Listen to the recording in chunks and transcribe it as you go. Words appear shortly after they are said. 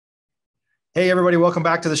Hey, everybody, welcome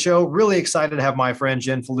back to the show. Really excited to have my friend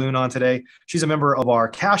Jen Falloon on today. She's a member of our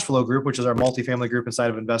cash flow group, which is our multifamily group inside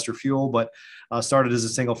of Investor Fuel, but started as a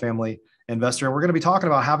single family investor. And we're going to be talking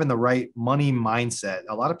about having the right money mindset.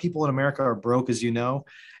 A lot of people in America are broke, as you know,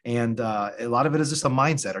 and a lot of it is just a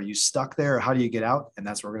mindset. Are you stuck there? Or how do you get out? And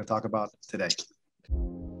that's what we're going to talk about today.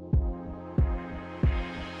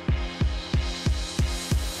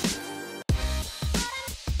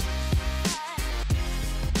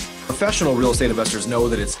 Professional real estate investors know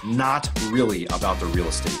that it's not really about the real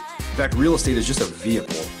estate. In fact, real estate is just a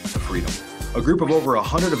vehicle to freedom. A group of over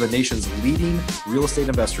 100 of the nation's leading real estate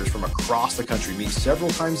investors from across the country meet several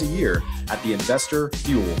times a year at the Investor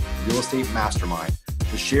Fuel Real Estate Mastermind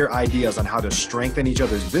to share ideas on how to strengthen each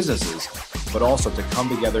other's businesses, but also to come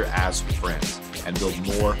together as friends and build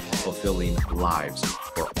more fulfilling lives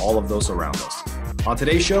for all of those around us. On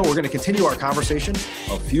today's show, we're going to continue our conversation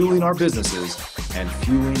of fueling our businesses and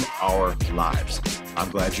fueling our lives. I'm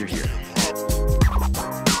glad you're here.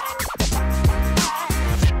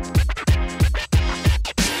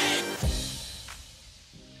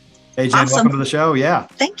 Hey, Jen, Awesome. welcome to the show. Yeah.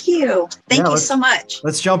 Thank you. Thank you so much.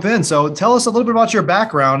 Let's jump in. So tell us a little bit about your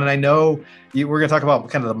background. And I know we're going to talk about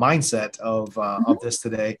kind of the mindset of this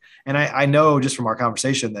today. And I know just from our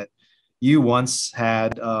conversation that you once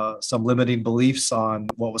had some limiting beliefs on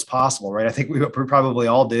what was possible, right? I think we probably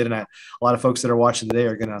all did. And a lot of folks that are watching today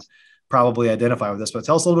are going to probably identify with this. But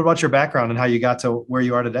tell us a little bit about your background and how you got to where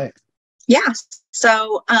you are today. Yeah.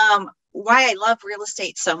 So why I love real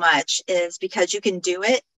estate so much is because you can do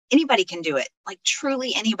it. Anybody can do it, like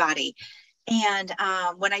truly anybody. And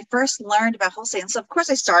when I first learned about wholesaling, so of course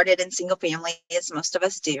I started in single family, as most of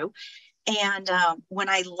us do. And when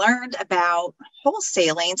I learned about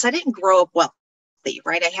wholesaling, so I didn't grow up wealthy,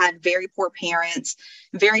 right? I had very poor parents,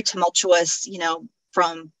 very tumultuous,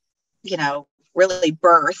 from, really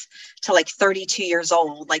birth to like 32 years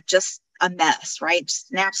old, like just a mess, right?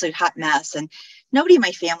 Just an absolute hot mess. And nobody in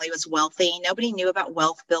my family was wealthy. Nobody knew about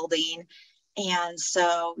wealth building. And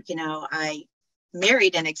so, I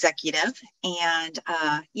married an executive and,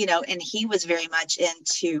 and he was very much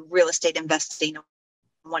into real estate investing,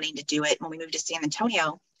 wanting to do it. When we moved to San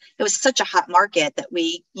Antonio, it was such a hot market that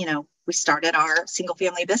we started our single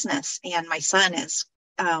family business, and my son is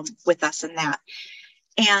with us in that.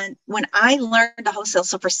 And when I learned to wholesale,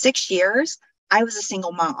 so for 6 years, I was a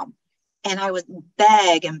single mom. And I would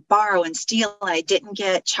beg and borrow and steal. I didn't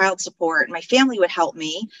get child support. My family would help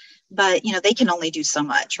me, but, they can only do so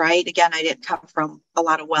much, right? Again, I didn't come from a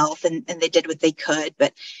lot of wealth and they did what they could.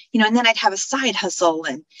 But, and then I'd have a side hustle.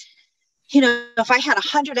 And, if I had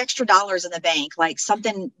 $100 extra in the bank, like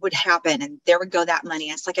something would happen and there would go that money.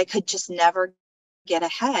 It's like I could just never get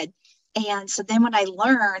ahead. And so then when I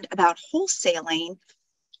learned about wholesaling,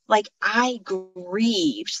 like I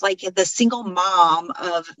grieved, like the single mom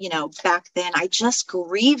of, back then, I just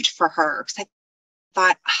grieved for her because I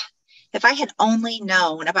thought if I had only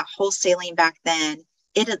known about wholesaling back then,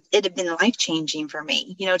 it'd have been life-changing for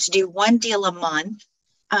me, to do one deal a month,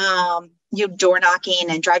 door knocking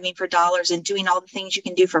and driving for dollars and doing all the things you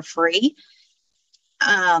can do for free.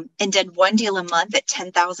 And did one deal a month at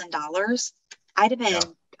 $10,000, I'd have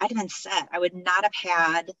been set. I would not have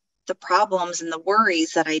had the problems and the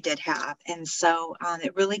worries that I did have. And so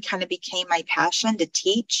it really kind of became my passion to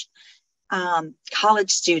teach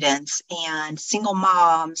college students and single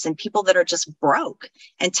moms and people that are just broke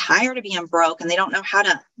and tired of being broke and they don't know how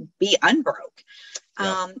to be unbroke.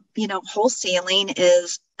 Yeah. Wholesaling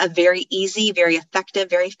is a very easy, very effective,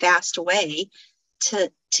 very fast way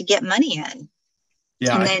to get money in.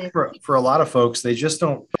 Yeah. And then for a lot of folks, they just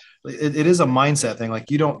don't, it is a mindset thing. Like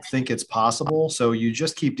you don't think it's possible. So you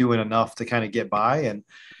just keep doing enough to kind of get by. And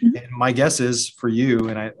my guess is for you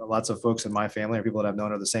and lots of folks in my family or people that I've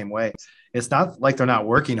known are the same way. It's not like they're not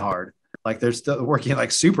working hard. Like they're still working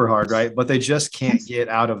like super hard, right? But they just can't get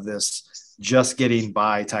out of this just getting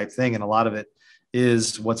by type thing. And a lot of it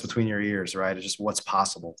is what's between your ears, right? It's just what's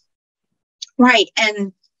possible. Right.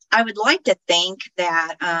 And I would like to think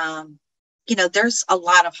that, there's a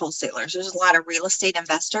lot of wholesalers. There's a lot of real estate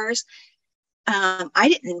investors. I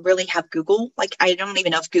didn't really have Google. Like, I don't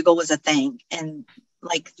even know if Google was a thing in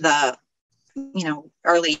like the,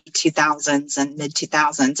 early 2000s and mid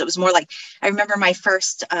 2000s. It was more like, I remember my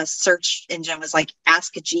first search engine was like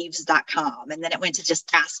askjeeves.com. And then it went to just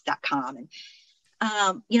ask.com.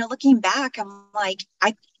 And, looking back, I'm like,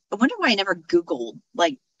 I wonder why I never Googled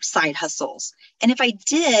like side hustles. And if I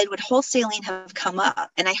did, would wholesaling have come up?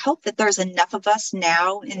 And I hope that there's enough of us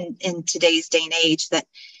now in today's day and age that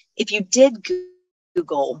if you did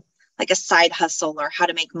Google like a side hustle or how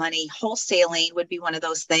to make money, wholesaling would be one of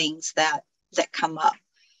those things that come up.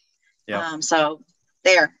 Yeah. So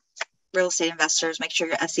there, real estate investors, make sure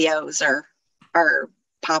your SEOs are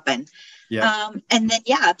popping. Yeah. And then,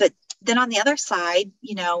 yeah, but then on the other side,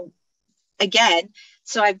 again,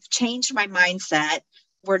 so I've changed my mindset.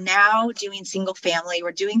 We're now doing single family.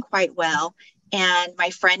 We're doing quite well. And my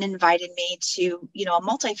friend invited me to, a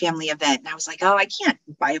multifamily event. And I was like, oh, I can't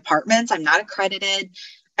buy apartments. I'm not accredited.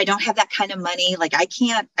 I don't have that kind of money. Like I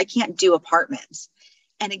can't do apartments.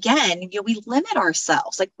 And again, we limit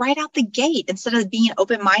ourselves like right out the gate instead of being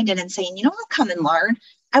open-minded and saying, I'll come and learn.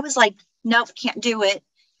 I was like, no, can't do it.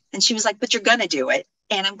 And she was like, but you're going to do it.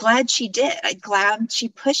 And I'm glad she did. I'm glad she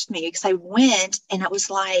pushed me because I went and it was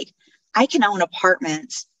like, I can own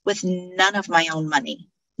apartments with none of my own money,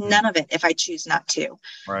 none of it if I choose not to.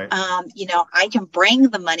 Right. I can bring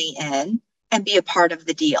the money in and be a part of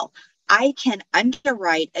the deal. I can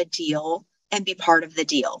underwrite a deal and be part of the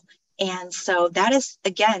deal. And so that is,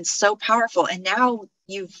 again, so powerful. And now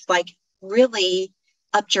you've like really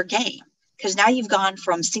upped your game because now you've gone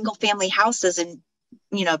from single family houses and,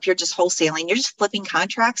 if you're just wholesaling, you're just flipping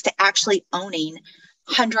contracts to actually owning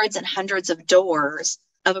hundreds and hundreds of doors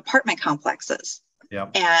of apartment complexes. Yeah.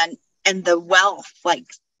 And the wealth, like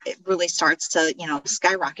it really starts to,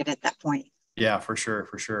 skyrocket at that point. Yeah, for sure.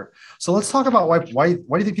 For sure. So let's talk about why do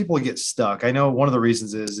you think people get stuck? I know one of the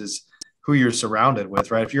reasons is who you're surrounded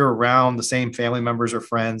with, right? If you're around the same family members or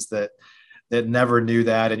friends that never knew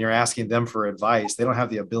that, and you're asking them for advice, they don't have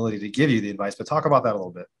the ability to give you the advice, but talk about that a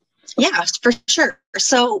little bit. Yeah, for sure.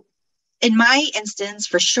 So in my instance,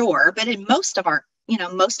 for sure, but in most of our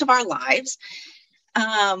lives,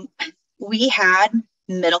 we had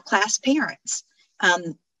middle-class parents,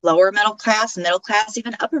 lower middle class,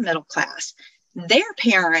 even upper middle class. Their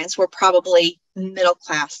parents were probably middle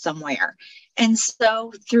class somewhere. And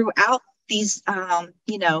so throughout these,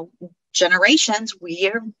 generations, we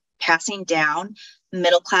are passing down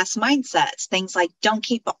middle class mindsets, things like don't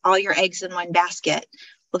keep all your eggs in one basket.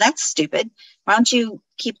 Well, that's stupid. Why don't you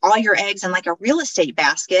keep all your eggs in like a real estate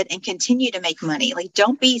basket and continue to make money? Like,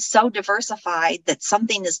 don't be so diversified that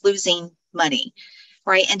something is losing money,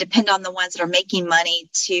 right? And depend on the ones that are making money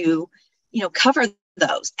to, cover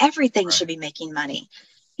those. Everything should be making money,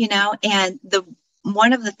 and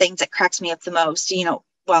one of the things that cracks me up the most,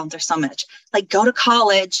 well, there's so much, like go to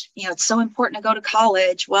college, it's so important to go to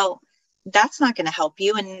college. Well, that's not going to help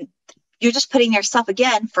you. And you're just putting yourself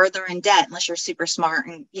again further in debt unless you're super smart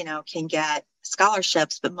and, can get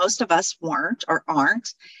scholarships, but most of us weren't or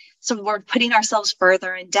aren't. So we're putting ourselves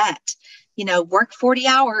further in debt, work 40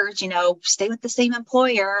 hours, stay with the same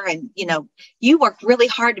employer. And, you work really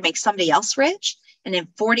hard to make somebody else rich. And in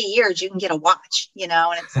 40 years, you can get a watch, and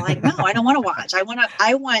it's like, no, I don't want a watch.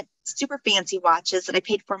 I want super fancy watches that I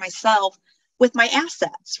paid for myself with my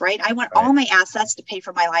assets, right? I want all my assets to pay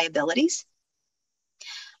for my liabilities.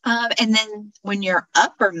 And then when you're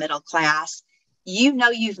upper middle class,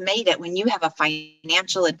 you've made it when you have a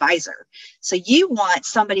financial advisor. So you want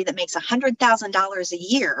somebody that makes $100,000 a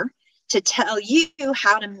year to tell you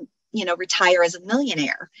how to, retire as a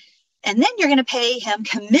millionaire. And then you're going to pay him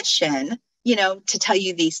commission, to tell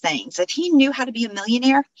you these things. If he knew how to be a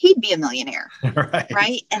millionaire, he'd be a millionaire.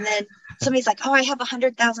 Right. And then somebody's like, oh, I have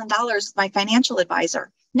 $100,000 with my financial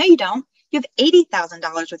advisor. No, you don't. You have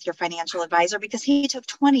 $80,000 with your financial advisor because he took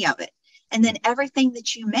 20 of it. And then everything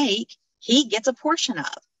that you make, he gets a portion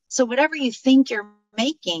of. So whatever you think you're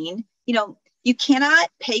making, you cannot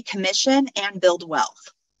pay commission and build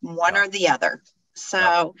wealth, one or the other.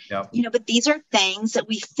 So, but these are things that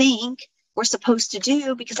we think we're supposed to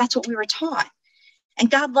do because that's what we were taught. And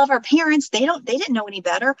God love our parents. They didn't know any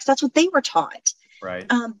better because that's what they were taught. Right.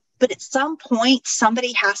 But at some point,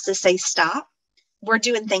 somebody has to say, stop. We're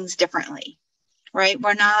doing things differently, right?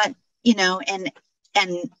 We're not,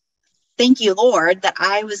 and thank you, Lord, that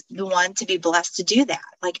I was the one to be blessed to do that.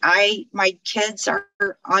 Like my kids are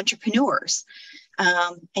entrepreneurs.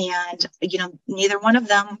 And, neither one of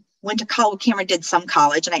them went to college. Cameron did some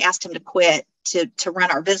college and I asked him to quit to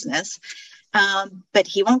run our business. But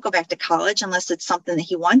he won't go back to college unless it's something that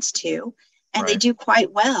he wants to. And they do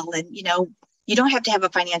quite well. And, you don't have to have a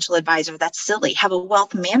financial advisor. That's silly. Have a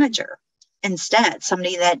wealth manager instead,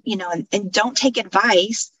 somebody that, and don't take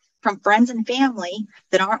advice from friends and family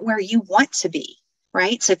that aren't where you want to be,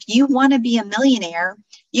 right? So if you want to be a millionaire,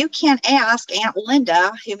 you can't ask Aunt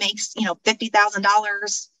Linda, who makes,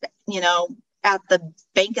 $50,000, at the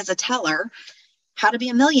bank as a teller, how to be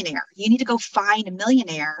a millionaire. You need to go find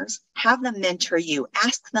millionaires, have them mentor you,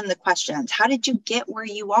 ask them the questions. How did you get where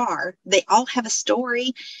you are? They all have a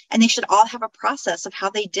story and they should all have a process of how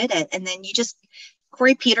they did it. And then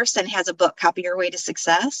Corey Peterson has a book, Copy Your Way to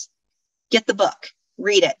Success. Get the book,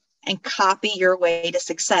 read it. and copy your way to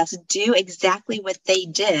success. Do exactly what they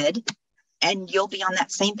did, and you'll be on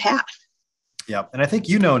that same path. Yeah. And I think,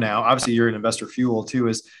 now, obviously you're an investor fuel too,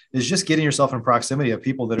 is just getting yourself in proximity of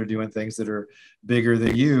people that are doing things that are bigger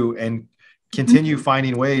than you, and continue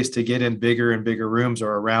finding ways to get in bigger and bigger rooms,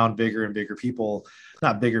 or around bigger and bigger people,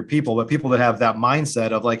 not bigger people, but people that have that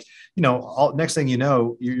mindset of like, next thing you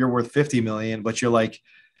know, you're worth 50 million, but you're like,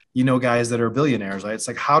 guys that are billionaires, right? It's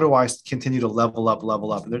like, how do I continue to level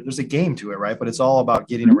up? There's a game to it, right? But it's all about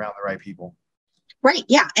getting around the right people. Right.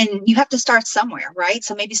 Yeah. And you have to start somewhere, right?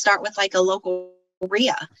 So maybe start with like a local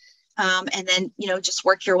RIA, and then, just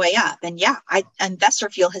work your way up. And yeah, Investor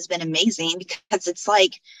Fuel has been amazing because it's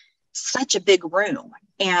like such a big room,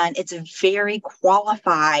 and it's a very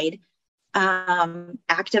qualified,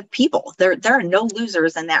 active people. There are no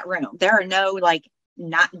losers in that room. There are no like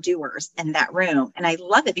not doers in that room. And I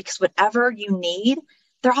love it because whatever you need,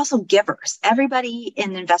 they're also givers. Everybody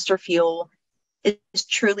in Investor Fuel is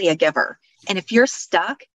truly a giver. And if you're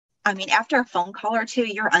stuck, I mean, after a phone call or two,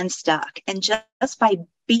 you're unstuck. And just by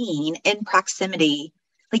being in proximity,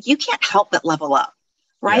 like, you can't help but level up,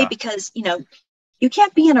 right? Yeah. Because, you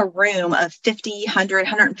can't be in a room of 50, 100,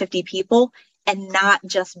 150 people and not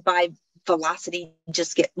just by velocity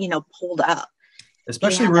just get, pulled up.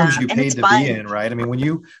 Especially rooms you paid to be in, right? I mean, when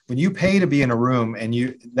you pay to be in a room, and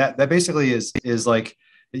that basically is like,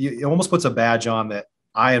 it almost puts a badge on that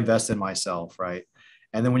I invest in myself, right?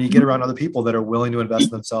 And then when you get around other people that are willing to invest in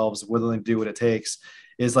themselves, willing to do what it takes,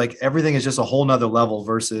 is like everything is just a whole nother level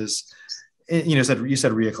versus, you said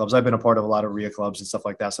RIA clubs. I've been a part of a lot of RIA clubs and stuff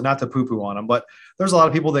like that. So not to poo-poo on them, but there's a lot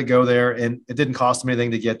of people that go there and it didn't cost them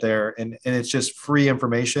anything to get there. And it's just free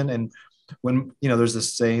information. And when, there's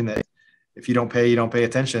this saying that if you don't pay, you don't pay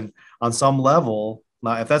attention. On some level,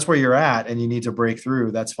 if that's where you're at and you need to break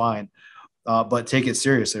through, that's fine. But take it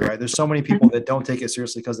seriously, right? There's so many people that don't take it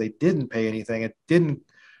seriously because they didn't pay anything. It didn't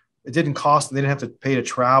cost them. They didn't have to pay to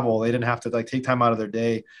travel. They didn't have to like take time out of their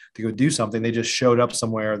day to go do something. They just showed up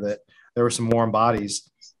somewhere that there were some warm bodies,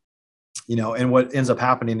 and what ends up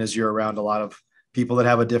happening is you're around a lot of people that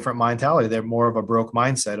have a different mentality. They're more of a broke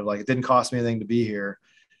mindset of like, it didn't cost me anything to be here.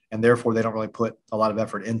 And therefore they don't really put a lot of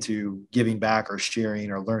effort into giving back or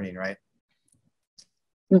sharing or learning. Right.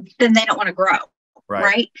 Then they don't want to grow.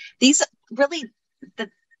 Right. These really, the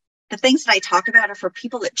things that I talk about are for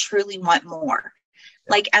people that truly want more.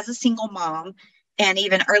 Yeah. Like as a single mom, and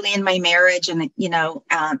even early in my marriage, and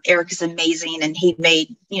Eric is amazing, and he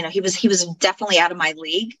made, he was definitely out of my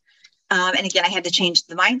league. And again, I had to change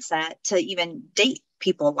the mindset to even date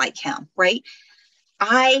people like him, right?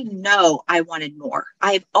 I know I wanted more.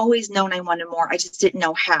 I've always known I wanted more. I just didn't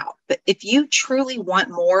know how. But if you truly want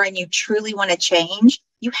more and you truly want to change,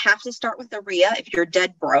 you have to start with a RIA if you're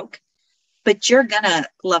dead broke. But you're going to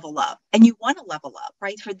level up, and you want to level up,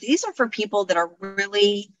 right? These are for people that are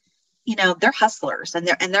really, they're hustlers, and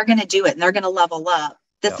they're going to do it, and they're going to level up.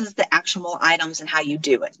 This is the actionable items and how you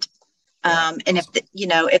do it. And awesome.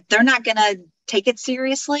 If they're not going to take it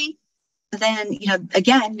seriously, then,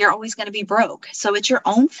 again, you're always going to be broke. So it's your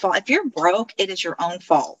own fault. If you're broke, it is your own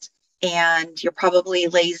fault, and you're probably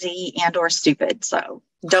lazy and or stupid. So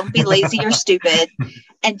don't be lazy or stupid,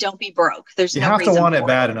 and don't be broke. There's no reason. You have to want it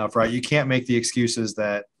bad enough, right? You can't make the excuses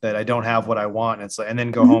that I don't have what I want. And it's like, and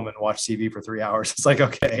then go home and watch TV for 3 hours. It's like,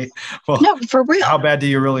 okay, well, no, for real. How bad do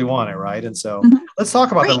you really want it? Right. And so let's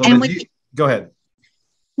talk about that a little bit. Go ahead.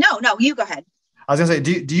 No, you go ahead. I was going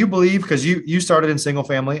to say, do you believe, because you started in single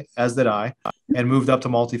family, as did I, and moved up to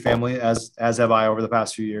multifamily, as have I over the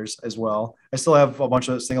past few years as well. I still have a bunch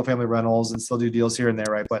of single family rentals and still do deals here and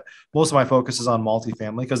there, right? But most of my focus is on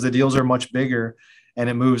multifamily because the deals are much bigger and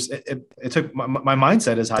it moves. It took my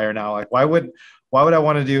mindset is higher now. Like, why would I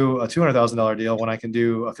want to do a $200,000 deal when I can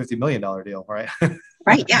do a $50 million deal, right?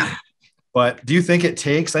 Right. Yeah. But do you think it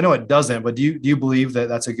takes? I know it doesn't, but do you believe that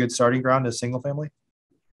that's a good starting ground as single family?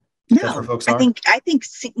 No, I think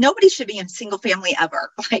nobody should be in single family ever.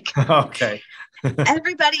 Like, okay.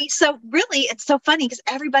 Everybody. So really, it's so funny because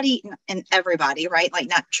everybody, right? Like,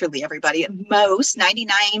 not truly everybody, most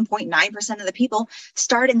 99.9% of the people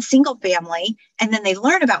start in single family, and then they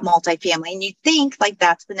learn about multifamily. And you think like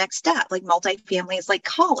that's the next step. Like, multifamily is like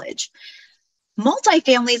college.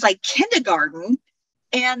 Multifamily is like kindergarten.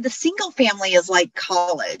 And the single family is like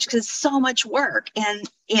college because it's so much work, and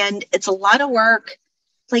it's a lot of work.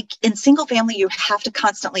 Like, in single family, you have to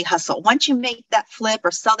constantly hustle. Once you make that flip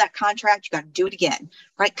or sell that contract, you got to do it again,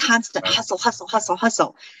 right? Constant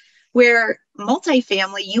hustle. Where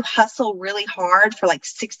multifamily, you hustle really hard for like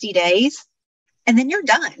 60 days, and then you're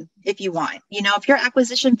done if you want. If your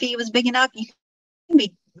acquisition fee was big enough, you can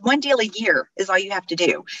be one deal a year is all you have to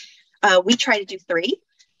do. We try to do 3.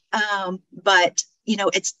 But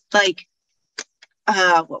it's like,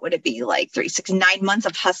 what would it be, like 9 months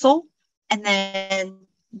of hustle, and then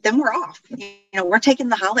we're off. We're taking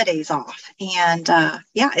the holidays off, and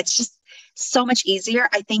yeah, it's just so much easier.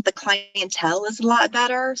 I think the clientele is a lot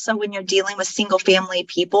better. So when you're dealing with single family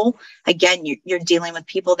people, again, you're dealing with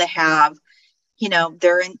people that have,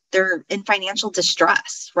 they're in financial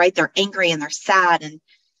distress, right? They're angry and they're sad, and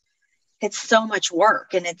it's so much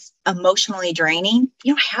work and it's emotionally draining.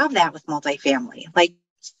 You don't have that with multifamily. Like,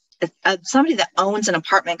 somebody that owns an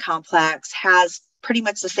apartment complex has pretty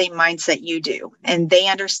much the same mindset you do, and they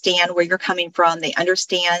understand where you're coming from. They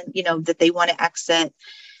understand, that they want to exit,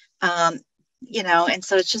 and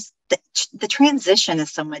so it's just the transition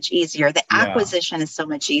is so much easier. The acquisition is so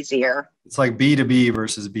much easier. It's like B2B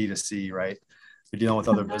versus B2C, right? You're dealing with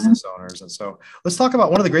other business owners. And so let's talk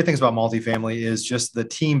about one of the great things about multifamily is just the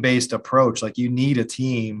team-based approach. Like, you need a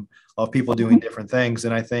team of people doing different things.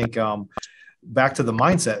 And I think back to the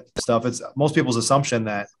mindset stuff, it's most people's assumption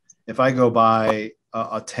that if I go buy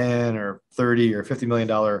a 10 or 30 or $50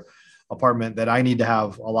 million apartment, that I need to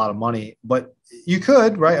have a lot of money. But you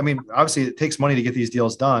could, right? I mean, obviously it takes money to get these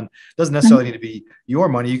deals done. It doesn't necessarily need to be your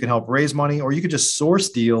money. You can help raise money, or you could just source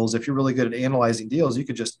deals. If you're really good at analyzing deals, you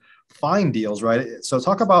could just find deals, right? So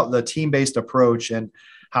talk about the team-based approach and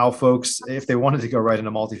how folks, if they wanted to go right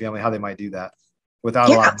into multifamily, how they might do that without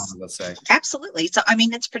a lot of money, let's say. Absolutely. So, I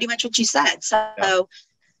mean, it's pretty much what you said. So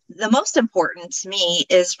the most important to me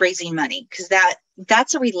is raising money, because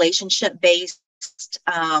that's a relationship-based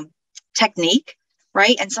technique,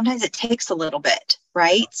 right? And sometimes it takes a little bit,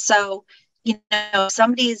 right? So,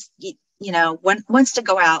 somebody's, wants to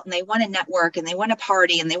go out and they want to network and they want to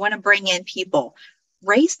party and they want to bring in people.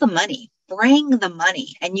 Raise the money, bring the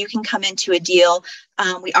money, and you can come into a deal.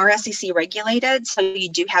 We are SEC regulated, so you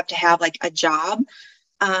do have to have like a job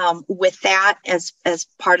with that as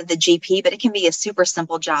part of the GP, but it can be a super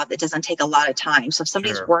simple job that doesn't take a lot of time. So if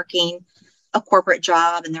somebody's working a corporate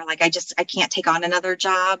job and they're like, I can't take on another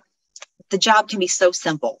job, the job can be so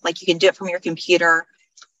simple. Like, you can do it from your computer,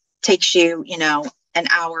 takes you, an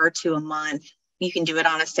hour to a month. You can do it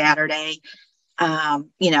on a Saturday.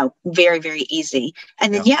 Very, very easy.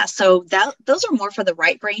 And then, so those are more for the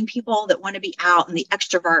right brain people that want to be out, and the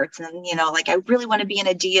extroverts, and, like, I really want to be in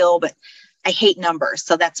a deal, but I hate numbers.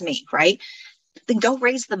 So that's me, right? Then go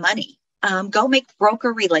raise the money. Go make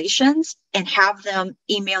broker relations and have them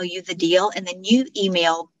email you the deal. And then you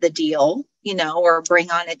email the deal, or bring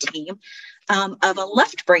on a team of a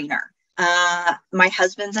left brainer. My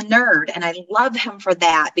husband's a nerd, and I love him for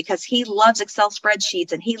that, because he loves Excel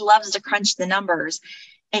spreadsheets and he loves to crunch the numbers,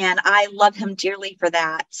 and I love him dearly for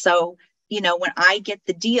that. So, when I get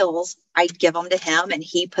the deals, I give them to him and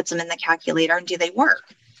he puts them in the calculator, and do they work?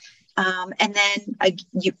 And then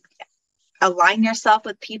you align yourself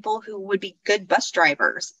with people who would be good bus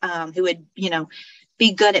drivers, who would,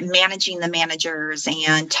 be good at managing the managers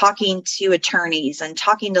and talking to attorneys and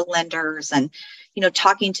talking to lenders and,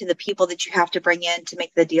 talking to the people that you have to bring in to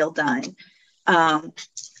make the deal done. So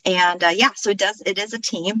it is a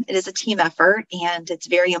team. It is a team effort, and it's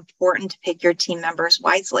very important to pick your team members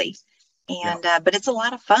wisely. And, but it's a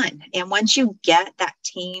lot of fun. And once you get that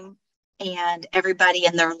team and everybody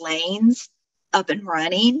in their lanes up and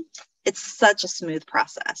running, it's such a smooth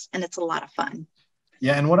process, and it's a lot of fun.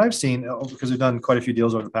 Yeah. And what I've seen, because we've done quite a few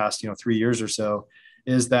deals over the past, 3 years or so,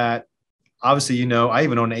 is that obviously, I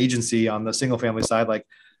even own an agency on the single family side. Like,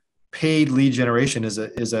 paid lead generation is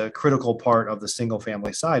a critical part of the single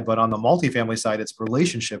family side, but on the multifamily side, it's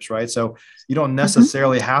relationships, right? So you don't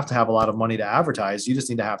necessarily have to have a lot of money to advertise. You just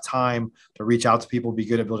need to have time to reach out to people, be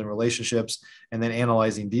good at building relationships, and then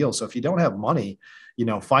analyzing deals. So if you don't have money,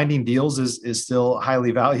 finding deals is still highly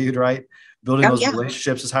valued, right? Building those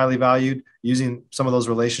relationships is highly valued. Using some of those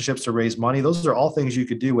relationships to raise money. Those are all things you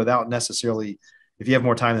could do without necessarily, if you have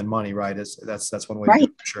more time than money, right? That's one way to do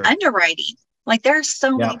it, for sure. Underwriting. Like, there are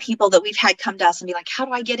so many people that we've had come to us and be like, how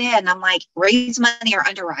do I get in? And I'm like, raise money or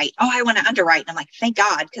underwrite. Oh, I want to underwrite. And I'm like, thank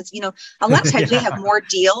God. Because, a lot of times we have more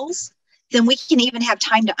deals than we can even have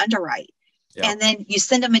time to underwrite. And then you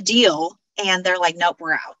send them a deal and they're like, nope,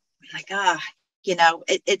 we're out. I'm like,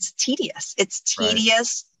 it's tedious. It's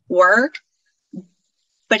tedious work.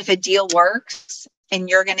 But if a deal works and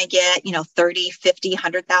you're going to get, $30,000,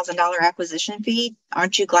 $50,000, $100,000 acquisition fee,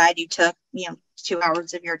 aren't you glad you took, 2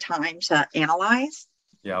 hours of your time to analyze?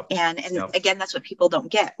 And again, that's what people don't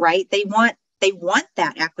get, right? They want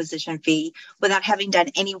that acquisition fee without having done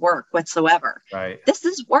any work whatsoever. Right. This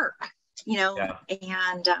is work,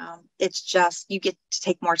 and it's just, you get to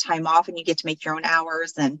take more time off and you get to make your own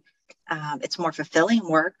hours, and it's more fulfilling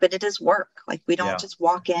work, but it is work. Like, we don't just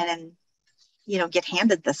walk in and, get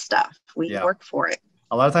handed this stuff. We work for it.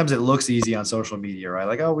 A lot of times it looks easy on social media, right?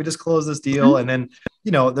 Like, oh, we just closed this deal. And then,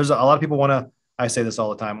 there's a lot of people I say this all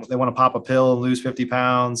the time. They want to pop a pill and lose 50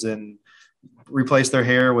 pounds and replace their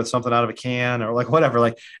hair with something out of a can or like whatever.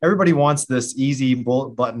 Like everybody wants this easy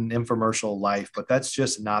bullet button infomercial life, but that's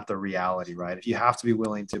just not the reality, right? If you have to be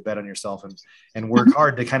willing to bet on yourself and work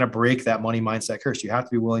hard to kind of break that money mindset curse, you have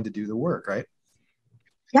to be willing to do the work, right?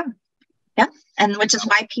 Yeah. Yeah. And which is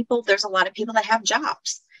why there's a lot of people that have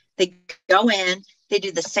jobs. They go in, they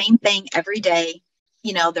do the same thing every day.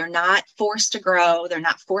 They're not forced to grow. They're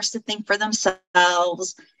not forced to think for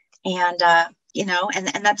themselves. And,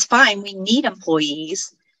 and that's fine. We need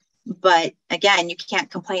employees, but again, you can't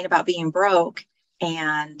complain about being broke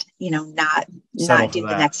and, not do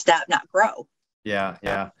the next step, not grow. Yeah.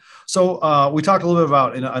 Yeah. So we talked a little bit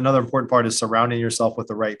about another important part is surrounding yourself with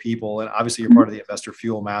the right people. And obviously you're part of the Investor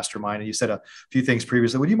Fuel Mastermind. And you said a few things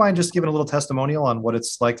previously. Would you mind just giving a little testimonial on what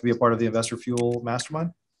it's like to be a part of the Investor Fuel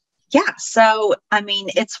Mastermind? Yeah. So,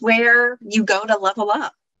 it's where you go to level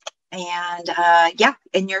up. And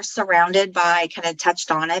and you're surrounded by, kind of touched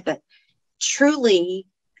on it, but truly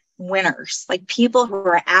winners, like people who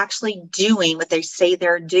are actually doing what they say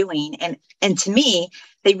they're doing. And to me,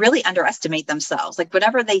 they really underestimate themselves. Like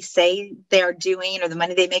whatever they say they're doing or the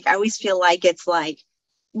money they make, I always feel like it's like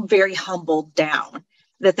very humbled down,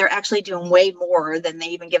 that they're actually doing way more than they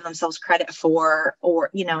even give themselves credit for, or,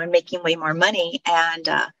 and making way more money. And,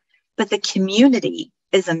 but the community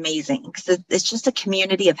is amazing because it's just a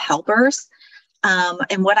community of helpers.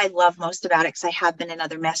 And what I love most about it, because I have been in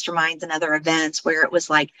other masterminds and other events where it was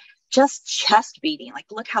like just chest beating,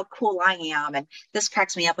 like, look how cool I am. And this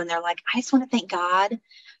cracks me up when they're like, I just want to thank God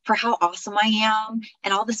for how awesome I am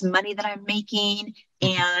and all this money that I'm making.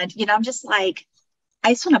 And, I'm just like,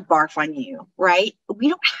 I just want to barf on you, right? We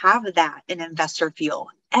don't have that in Investor Fuel.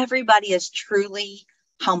 Everybody is truly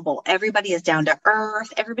humble. Everybody is down to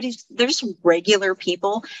earth. They're just regular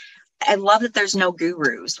people. I love that there's no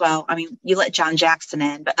gurus. Well, you let John Jackson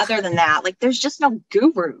in, but other than that, like there's just no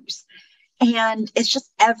gurus. And it's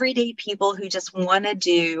just everyday people who just want to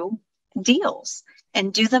do deals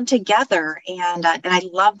and do them together. And I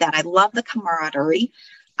love that. I love the camaraderie.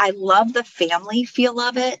 I love the family feel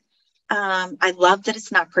of it. I love that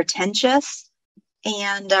it's not pretentious.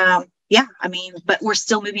 And but we're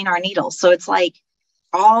still moving our needles. So it's like,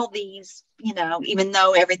 all these, even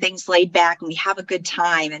though everything's laid back and we have a good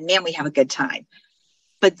time, and man, we have a good time,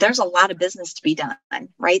 but there's a lot of business to be done,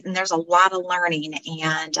 right? And there's a lot of learning.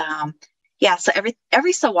 And so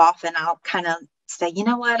every so often I'll kind of say, you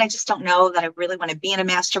know what, I just don't know that I really want to be in a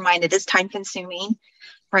mastermind. It is time consuming,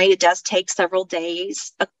 right? It does take several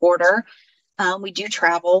days, a quarter. We do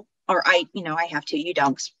travel, or I have to, you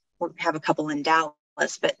don't, we have a couple in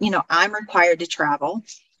Dallas, but I'm required to travel.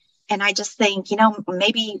 And I just think,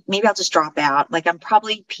 maybe I'll just drop out. Like I'm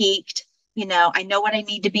probably peaked, I know what I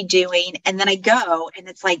need to be doing. And then I go and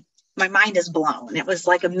it's like, my mind is blown. It was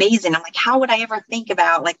like amazing. I'm like, how would I ever think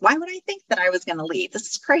about, like, why would I think that I was going to leave? This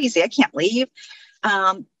is crazy. I can't leave.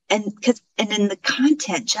 And then the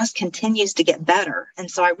content just continues to get better. And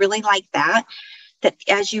so I really like that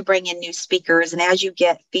as you bring in new speakers and as you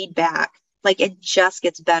get feedback, like it just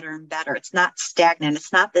gets better and better. It's not stagnant.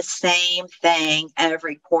 It's not the same thing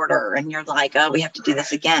every quarter. And you're like, oh, we have to do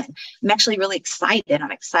this again. I'm actually really excited. I'm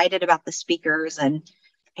excited about the speakers and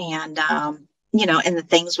the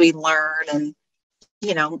things we learn and,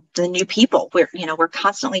 the new people. We're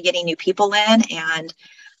constantly getting new people in. And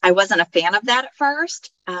I wasn't a fan of that at first.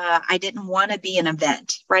 I didn't want to be an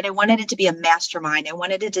event, right? I wanted it to be a mastermind. I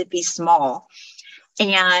wanted it to be small.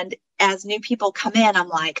 And as new people come in, I'm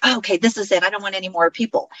like, oh, okay, this is it. I don't want any more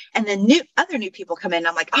people. And then other new people come in.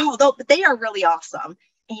 I'm like, oh, but they are really awesome.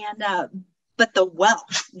 And, but the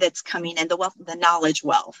wealth that's coming in, the knowledge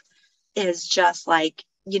wealth is just like,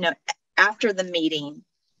 after the meeting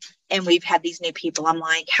and we've had these new people, I'm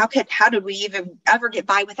like, how did we even ever get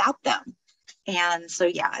by without them? And so,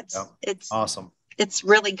 it's awesome. It's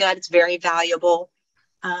really good. It's very valuable.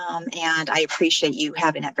 And I appreciate you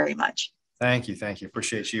having it very much. Thank you.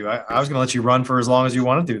 Appreciate you. I was going to let you run for as long as you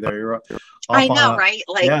want to do there. You're I know, right?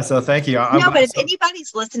 Like, yeah. So thank you. But if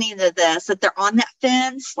anybody's listening to this, that they're on that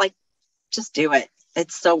fence, like, just do it.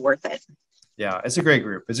 It's so worth it. Yeah, it's a great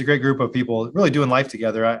group. It's a great group of people really doing life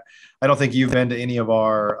together. I don't think you've been to any of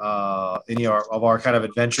our kind of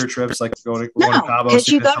adventure trips, like going to Cabo. Because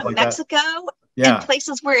you go to Mexico in Yeah.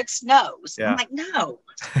 places where it snows. I'm Yeah. like, no.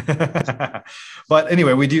 But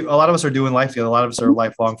anyway, a lot of us are doing life together. A lot of us are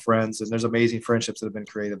lifelong friends, and there's amazing friendships that have been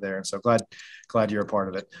created there. And so glad you're a part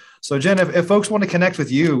of it. So Jen, if folks want to connect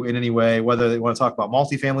with you in any way, whether they want to talk about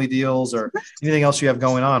multifamily deals or anything else you have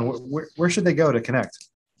going on, where should they go to connect?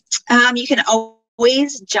 You can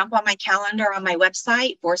always jump on my calendar on my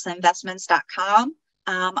website, vorsainvestments.com.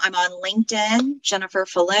 I'm on LinkedIn, Jennifer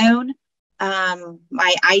Falloon.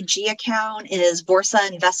 My IG account is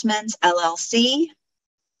Vorsa Investments LLC.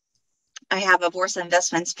 I have a Vorsa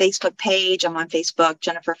Investments Facebook page. I'm on Facebook,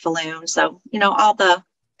 Jennifer Falloon. So,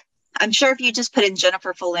 I'm sure if you just put in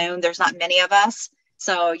Jennifer Falloon, there's not many of us.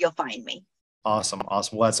 So you'll find me. Awesome.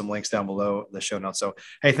 We'll add some links down below the show notes. So,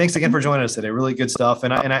 hey, thanks again for joining us today. Really good stuff.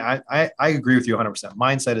 And I agree with you 100%.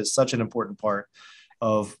 Mindset is such an important part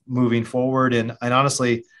of moving forward. And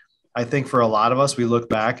honestly, I think for a lot of us, we look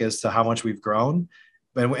back as to how much we've grown.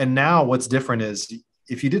 And now what's different is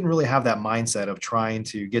if you didn't really have that mindset of trying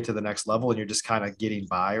to get to the next level and you're just kind of getting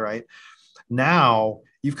by, right? Now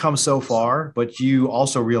you've come so far, but you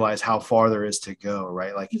also realize how far there is to go,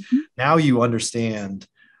 right? Like now you understand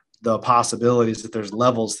the possibilities that there's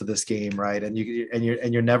levels to this game, right? And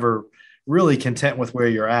you're never really content with where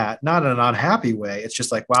you're at, not in an unhappy way. It's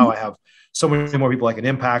just like, wow, I have so many more people I can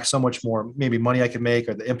impact, so much more maybe money I could make,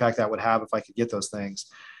 or the impact that would have if I could get those things.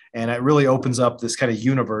 And it really opens up this kind of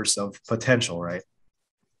universe of potential, right?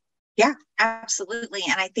 Yeah, absolutely.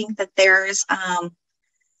 And I think that there's, I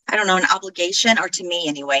don't know, an obligation, or to me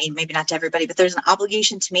anyway, maybe not to everybody, but there's an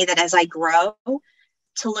obligation to me that as I grow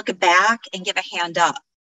to look back and give a hand up,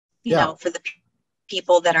 you know, for the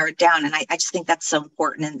people that are down. And I just think that's so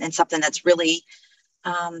important and something that's really,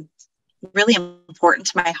 really important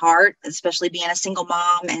to my heart, especially being a single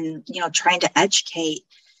mom and, trying to educate,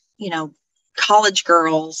 college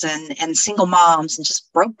girls and single moms and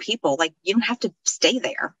just broke people. Like, you don't have to stay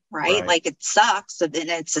there, right? Like, it sucks and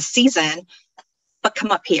it's a season, but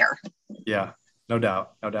come up here. Yeah, no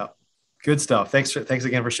doubt. Good stuff. Thanks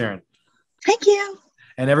again for sharing. Thank you.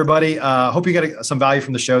 And everybody, hope you got some value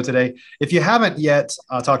from the show today. If you haven't yet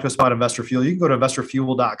talked to us about Investor Fuel, you can go to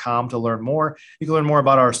investorfuel.com to learn more. You can learn more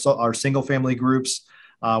about our single family groups.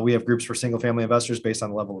 We have groups for single family investors based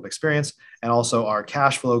on the level of experience, and also our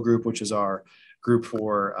cash flow group, which is our group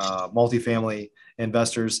for multifamily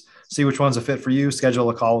investors. See which one's a fit for you. Schedule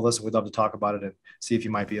a call with us. We'd love to talk about it and see if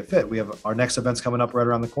you might be a fit. We have our next events coming up right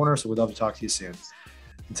around the corner, so we'd love to talk to you soon.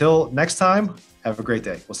 Until next time, have a great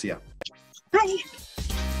day. We'll see you. Bye.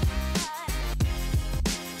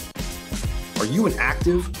 Are you an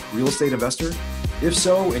active real estate investor? If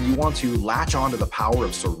so, and you want to latch on to the power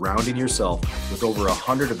of surrounding yourself with over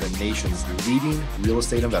 100 of the nation's leading real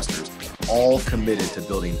estate investors, all committed to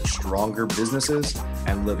building stronger businesses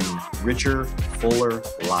and living richer, fuller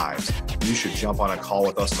lives, you should jump on a call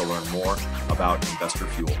with us to learn more about Investor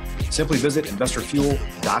Fuel. Simply visit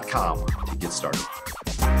investorfuel.com to get started.